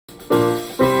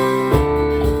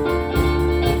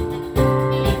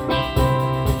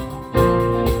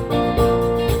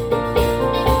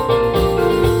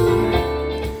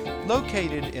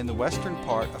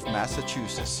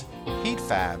viewers,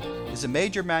 Heatfab is a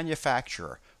major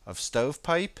manufacturer of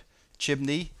stovepipe,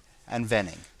 chimney, and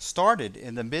venting. Started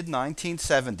in the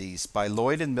mid-1970s by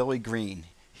Lloyd and Millie Green,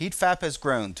 Heatfab has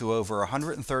grown to over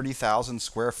 130,000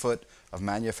 square foot of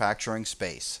manufacturing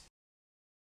space.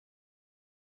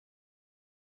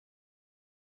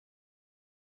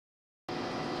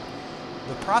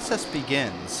 The process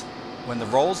begins when the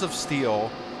rolls of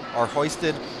steel are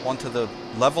hoisted onto the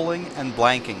leveling and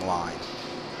blanking line.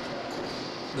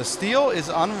 The steel is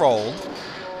unrolled,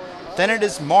 then it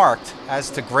is marked as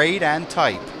to grade and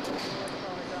type.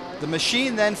 The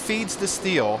machine then feeds the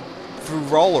steel through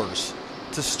rollers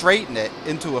to straighten it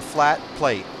into a flat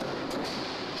plate.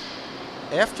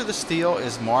 After the steel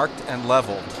is marked and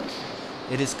leveled,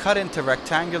 it is cut into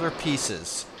rectangular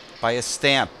pieces by a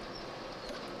stamp.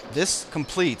 This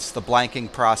completes the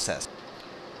blanking process.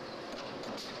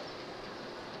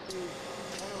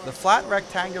 The flat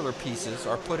rectangular pieces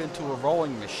are put into a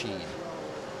rolling machine,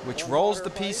 which rolls the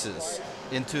pieces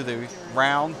into the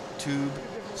round tube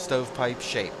stovepipe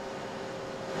shape.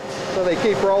 So they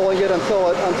keep rolling it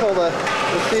until the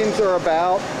seams are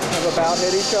about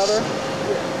hit each other?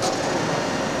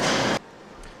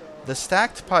 The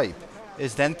stacked pipe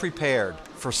is then prepared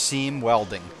for seam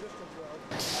welding.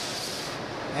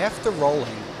 After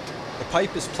rolling, the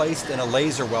pipe is placed in a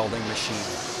laser welding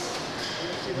machine,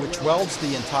 which welds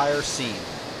the entire seam.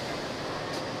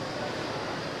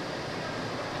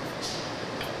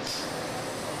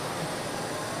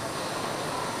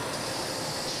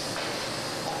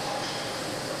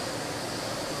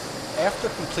 After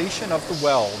completion of the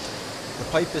weld, the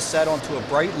pipe is set onto a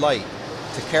bright light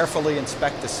to carefully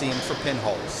inspect the seam for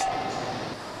pinholes.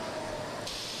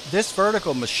 This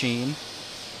vertical machine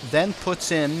then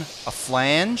puts in a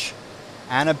flange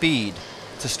and a bead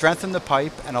to strengthen the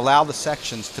pipe and allow the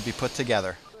sections to be put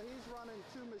together. So he's running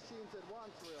two machines at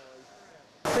once,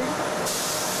 really.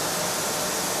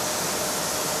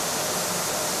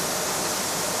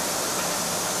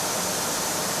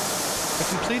 The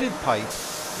completed pipe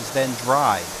is then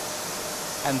dried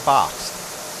and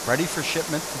boxed, ready for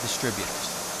shipment to distributors.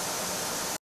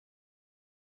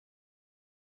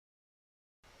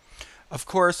 Of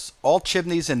course, all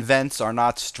chimneys and vents are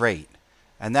not straight,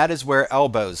 and that is where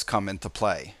elbows come into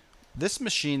play. This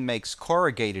machine makes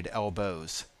corrugated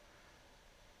elbows.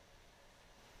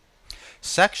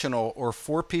 Sectional or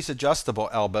four-piece adjustable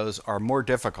elbows are more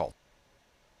difficult.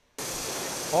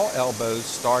 All elbows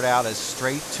start out as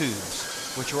straight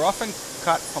tubes, which are often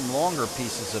cut from longer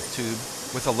pieces of tube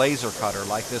with a laser cutter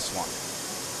like this one.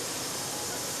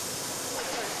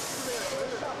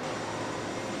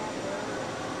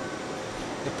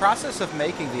 The process of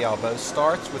making the elbows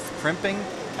starts with crimping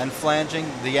and flanging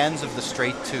the ends of the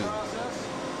straight tube.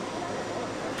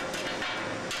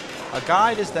 A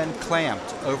guide is then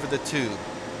clamped over the tube.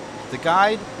 The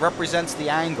guide represents the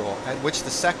angle at which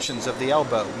the sections of the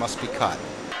elbow must be cut.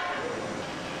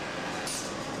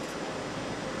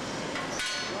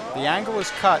 The angle is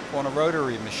cut on a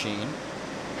rotary machine.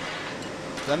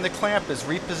 Then the clamp is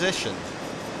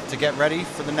repositioned to get ready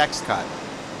for the next cut.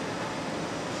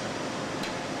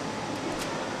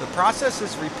 The process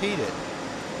is repeated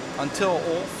until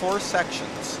all four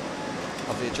sections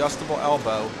of the adjustable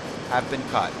elbow have been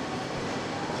cut.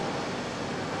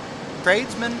 The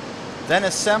tradesman then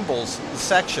assembles the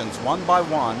sections one by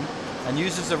one and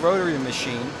uses a rotary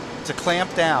machine to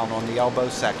clamp down on the elbow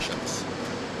sections.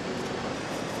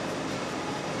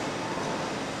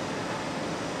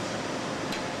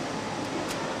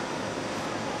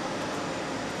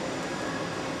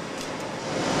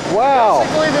 Wow!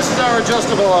 Basically, this is our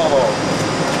adjustable elbow.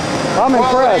 I'm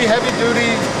impressed. Heavy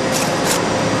duty,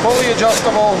 fully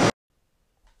adjustable.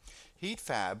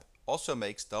 Heatfab also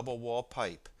makes double wall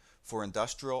pipe for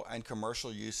industrial and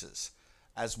commercial uses,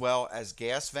 as well as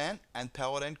gas vent and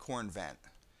pellet and corn vent.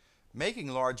 Making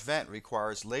large vent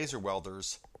requires laser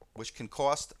welders, which can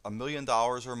cost $1 million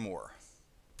or more.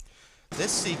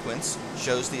 This sequence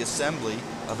shows the assembly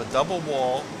of a double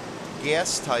wall,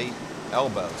 gas tight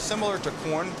elbow, similar to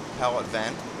corn pellet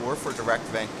vent or for direct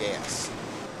vent gas.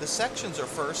 The sections are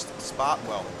first spot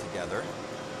welded together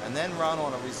and then run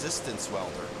on a resistance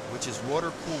welder, which is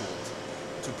water cooled,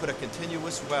 to put a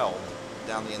continuous weld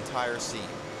down the entire seam.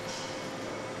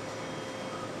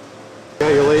 You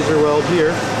got your laser weld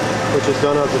here, which is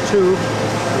done on the tube,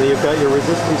 and then you've got your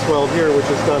resistance weld here, which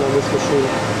is done on this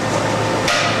machine.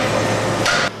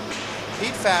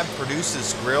 Heatfab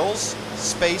produces grills,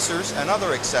 spacers, and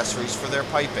other accessories for their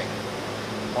piping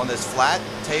on this flat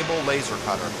table laser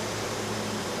cutter.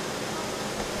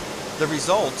 The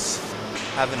results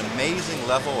have an amazing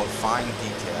level of fine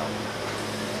detail.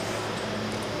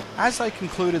 As I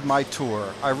concluded my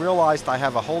tour, I realized I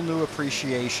have a whole new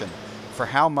appreciation for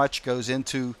how much goes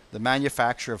into the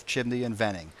manufacture of chimney and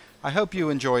venting. I hope you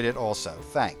enjoyed it also.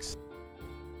 Thanks.